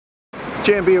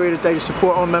GMB are here today to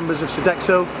support our members of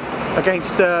Sodexo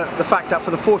against the fact that for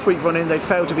the 4th week running they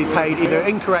failed to be paid either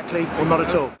incorrectly or not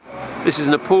at all. This is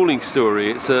an appalling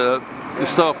story. The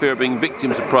staff here are being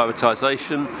victims of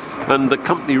privatisation, and the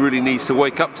company really needs to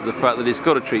wake up to the fact that it's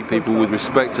got to treat people with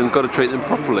respect and got to treat them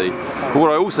properly. But what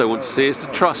I also want to see is the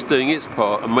trust doing its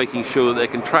part and making sure that their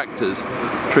contractors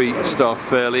treat staff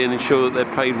fairly and ensure that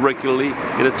they're paid regularly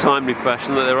in a timely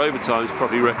fashion, that their overtime is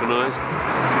properly recognised,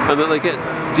 and that they get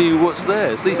due what's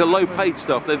theirs. These are low-paid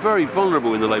staff. They're very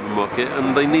vulnerable in the labour market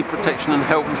and they need protection and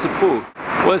help and support.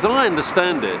 Well, as I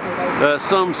understand it,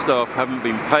 some staff haven't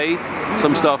been paid,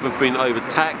 some staff have been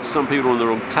overtaxed, some people are on the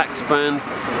wrong tax band,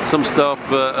 some staff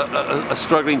are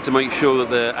struggling to make sure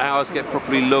that their hours get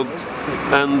properly logged,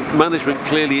 and management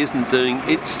clearly isn't doing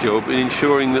its job in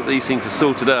ensuring that these things are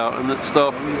sorted out and that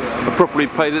staff are properly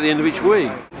paid at the end of each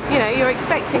week. You know, you're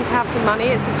expecting to have some money,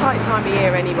 it's a tight time of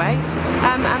year anyway,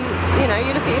 and you know,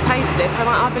 you look at your pay slip and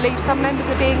I believe some members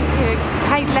are being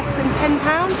paid less than £10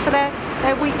 for their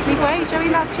weekly wage. I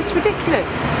mean, that's just ridiculous.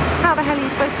 How the hell are you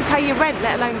supposed to pay your rent,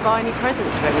 let alone buy any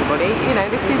presents for everybody? You know,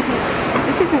 this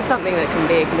isn't something that can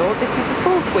be ignored. This is the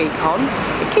 4th week on,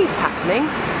 it keeps happening.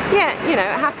 Yeah, you know,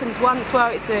 it happens once,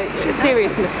 well, it's a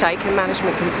serious mistake and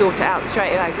management can sort it out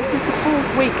straight away. This is the 4th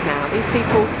week now. These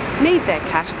people need their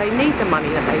cash, they need the money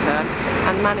that they've earned,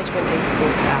 and management needs to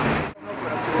sort it out.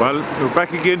 Well, we're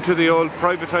back again to the old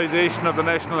privatisation of the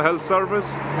National Health Service.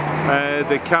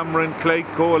 The Cameron-Clegg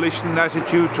coalition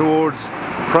attitude towards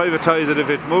privatise it if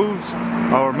it moves.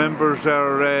 Our members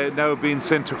are now being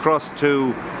sent across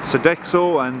to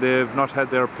Sodexo and they've not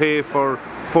had their pay for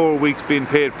 4 weeks being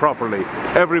paid properly.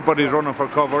 Everybody's running for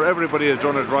cover, everybody has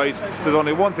done it right. There's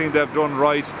only one thing they've done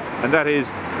right, and that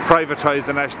is privatise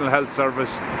the National Health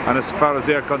Service, and as far as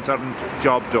they're concerned,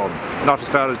 job done. Not as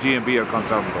far as GMB are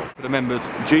concerned though. For the members,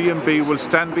 GMB will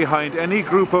stand behind any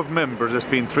group of members that's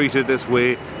been treated this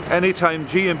way. Anytime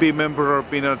GMB members are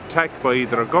being attacked by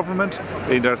either a government,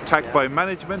 either attacked by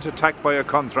management, attacked by a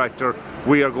contractor,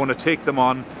 we are going to take them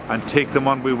on, and take them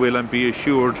on we will, and be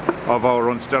assured of our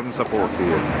unstern support for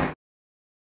you.